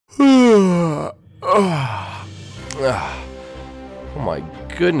Ugh. Oh my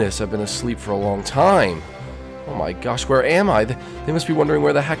goodness, I've been asleep for a long time. Oh my gosh, where am I? They must be wondering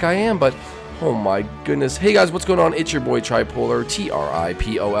where the heck I am, but oh my goodness. Hey guys, what's going on? It's your boy Tripolar,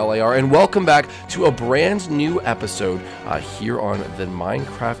 Tripolar, and welcome back to a brand new episode here on the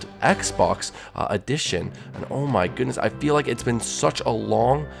Minecraft Xbox edition. And oh my goodness, I feel like it's been such a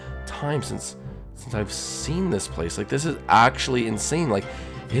long time since I've seen this place. Like, this is actually insane. Like,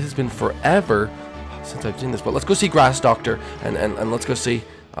 it has been forever since I've seen this. But let's go see Grass Doctor, and let's go see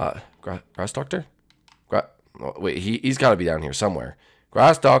Grass Doctor. Oh, wait, he's got to be down here somewhere.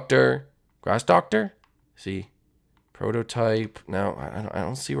 Grass Doctor. See, prototype. No, I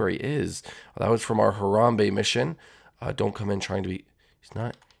don't see where he is. That was from our Harambe mission. Don't come in trying to be. He's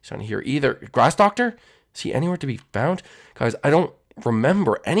not here either. Grass Doctor. Is he anywhere to be found? Guys, I don't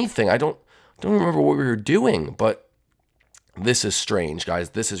remember anything. I don't remember what we were doing, but this is strange, guys.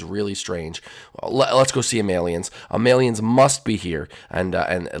 This is really strange. Let's go see Amalians. Amalians must be here, and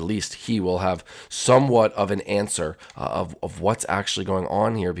at least he will have somewhat of an answer of what's actually going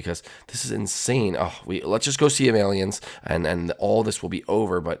on here, because this is insane. Let's just go see Amalians, and all this will be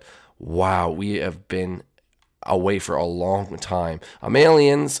over. But wow, we have been away for a long time.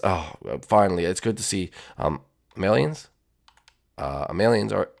 Amalians. Oh, finally, it's good to see. Amalians.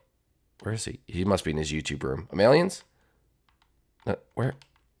 Amalians are. Where is he? He must be in his YouTube room. Amalians.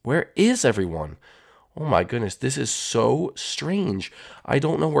 Where is everyone? Oh my goodness, this is so strange. I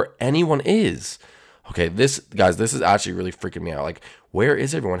don't know where anyone is. Okay, guys, this is actually really freaking me out. Like, where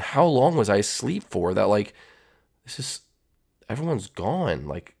is everyone? How long was I asleep for that? Like, everyone's gone,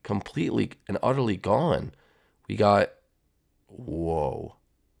 like completely and utterly gone. We got, whoa,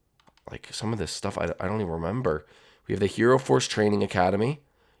 like some of this stuff I don't even remember. We have the Hero Force Training Academy.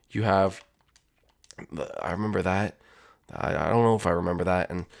 You have, I remember that. I don't know if I remember that.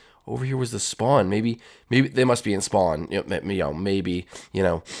 And over here was the spawn. Maybe they must be in spawn. Maybe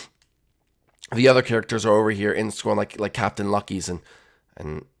the other characters are over here in spawn, like Captain Lucky's and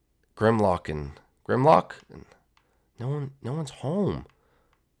Grimlock and no one's home.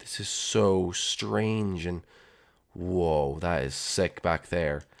 This is so strange. And whoa, that is sick back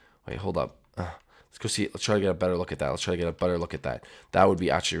there. Wait, hold up. Let's go see. Let's try to get a better look at that. That would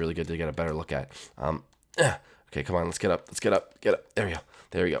be actually really good to get a better look at. Okay, come on, let's get up.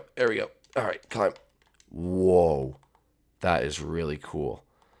 There we go. All right, climb. Whoa, that is really cool.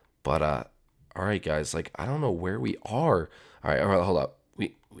 But all right, guys. Like, I don't know where we are. All right, hold up.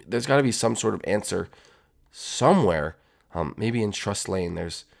 There's got to be some sort of answer somewhere. Maybe in Trust Lane,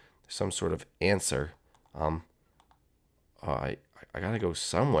 there's some sort of answer. I gotta go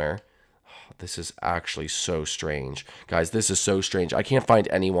somewhere. This is actually so strange. Guys, this is so strange. I can't find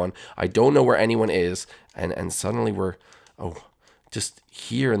anyone. I don't know where anyone is. And suddenly we're just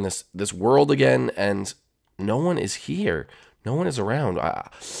here in this world again, and no one is here. No one is around.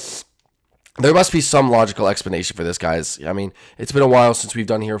 There must be some logical explanation for this, guys. I mean, it's been a while since we've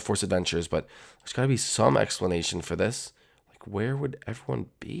done Hero Force Adventures, but there's got to be some explanation for this. Like, where would everyone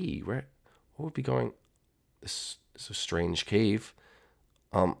be? What would be going? This is a strange cave.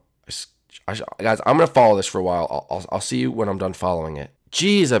 Guys, I'm gonna follow this for a while. I'll see you when I'm done following it.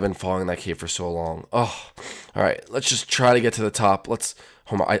 Jeez, I've been following that cave for so long. Oh, all right. Let's just try to get to the top.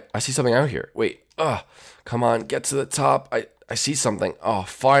 Hold on. I see something out here. Wait. Come on, get to the top. I see something. Oh,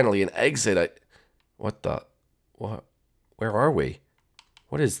 finally an exit. What? Where are we?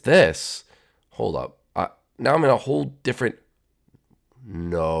 What is this? Hold up. Now I'm in a whole different.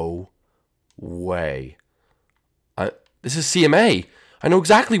 No way. This is CMA. I know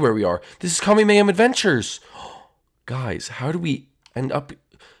exactly where we are. This is Coming Mayhem Adventures. Guys, how do we end up?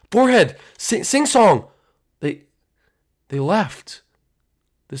 Forehead, sing song. They left.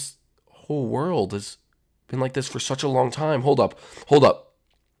 This whole world has been like this for such a long time. Hold up.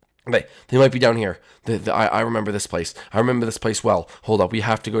 Okay, they might be down here. I remember this place. I remember this place well. Hold up, we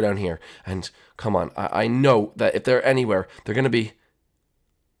have to go down here. And come on, I know that if they're anywhere, they're gonna be.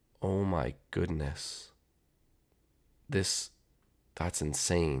 Oh my goodness. That's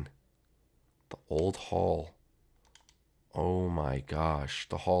insane. The old hall. Oh my gosh.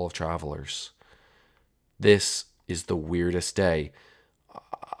 The Hall of Travelers. This is the weirdest day.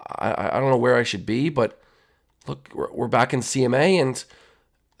 I don't know where I should be, but look, we're back in CMA, and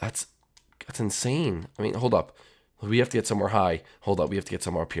that's insane. I mean, hold up. We have to get somewhere high. Hold up. We have to get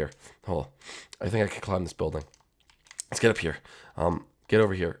somewhere up here. Hold on. I think I can climb this building. Let's get up here. Get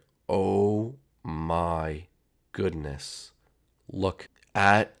over here. Oh my goodness. Look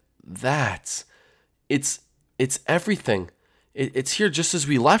at that. It's everything. It's here just as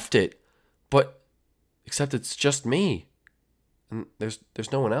we left it, but except it's just me, and there's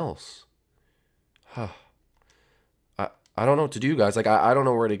no one else. I don't know what to do, guys. Like, I don't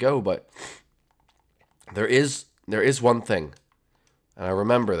know where to go, but there is one thing, and I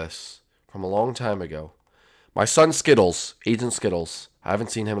remember this from a long time ago. My son Skittles, Agent Skittles, I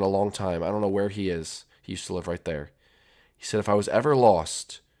haven't seen him in a long time. I don't know where he is. He used to live right there. He said if I was ever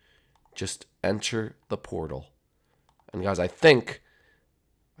lost, just enter the portal. And guys, I think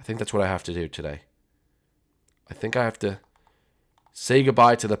that's what I have to do today. I think I have to say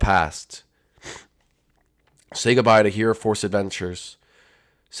goodbye to the past. Say goodbye to Hero Force Adventures.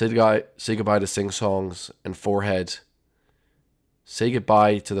 Say goodbye to Sing Songs and Forehead. Say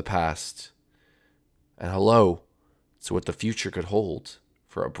goodbye to the past. And hello to what the future could hold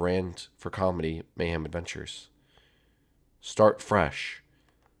for a brand for comedy, Mayhem Adventures. Start fresh.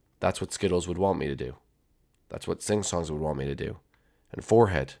 That's what Skittles would want me to do. That's what Sing Songs would want me to do. And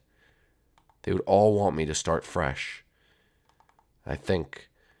Forehead. They would all want me to start fresh. I think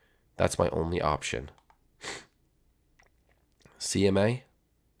that's my only option. CMA?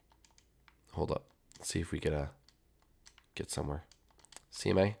 Hold up. Let's see if we could get somewhere.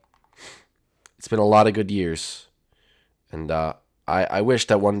 CMA? It's been a lot of good years. And I wish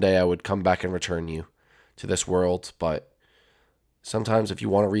that one day I would come back and return you to this world. But sometimes if you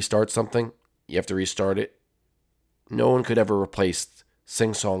want to restart something, you have to restart it. No one could ever replace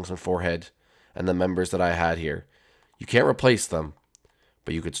Sing Songs and Forehead and the members that I had here. You can't replace them,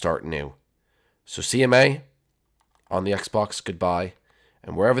 but you could start new. So CMA, on the Xbox, goodbye.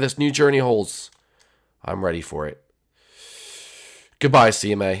 And wherever this new journey holds, I'm ready for it. Goodbye,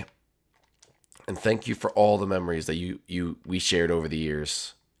 CMA. And thank you for all the memories that we shared over the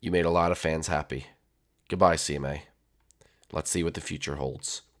years. You made a lot of fans happy. Goodbye, CMA. Let's see what the future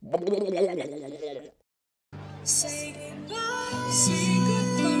holds. Say goodbye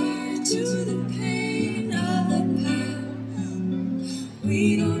to the pain of the past.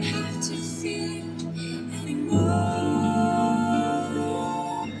 We don't have to feel it anymore.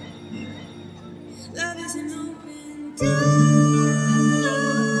 Love is an open door.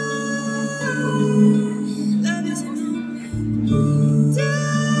 Love is an open door.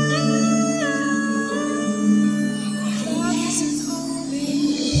 Love is an open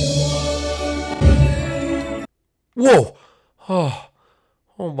door. Whoa!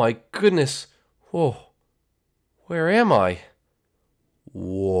 Oh my goodness. Whoa. Where am I?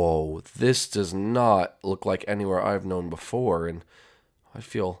 Whoa. This does not look like anywhere I've known before, and I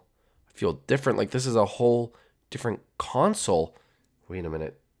feel different. Like this is a whole different console. Wait a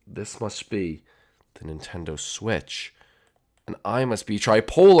minute. This must be the Nintendo Switch. And I must be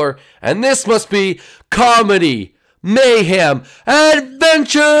Tripolar, and this must be Comedy Mayhem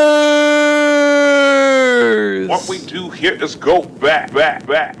Adventures! What we do here is go back.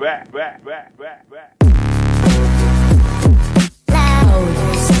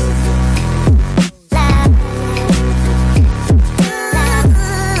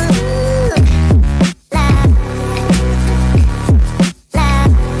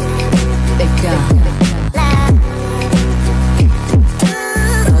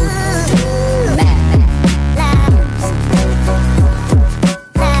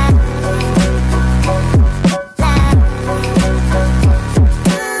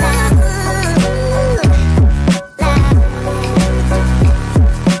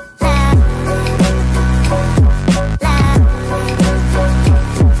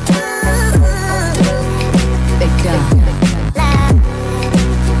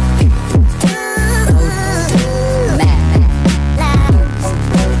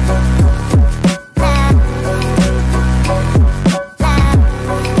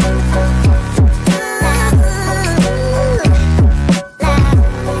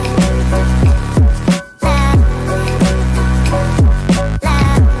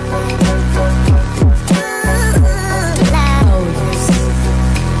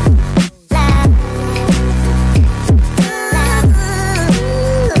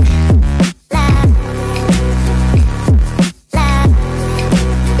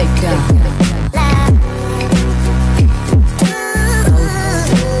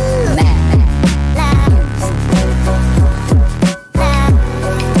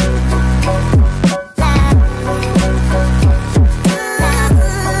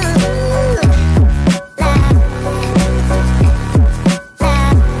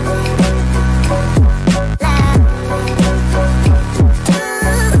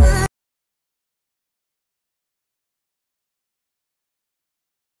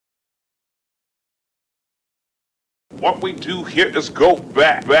 What we do here is go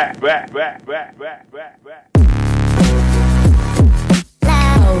back.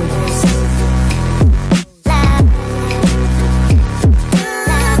 Loud.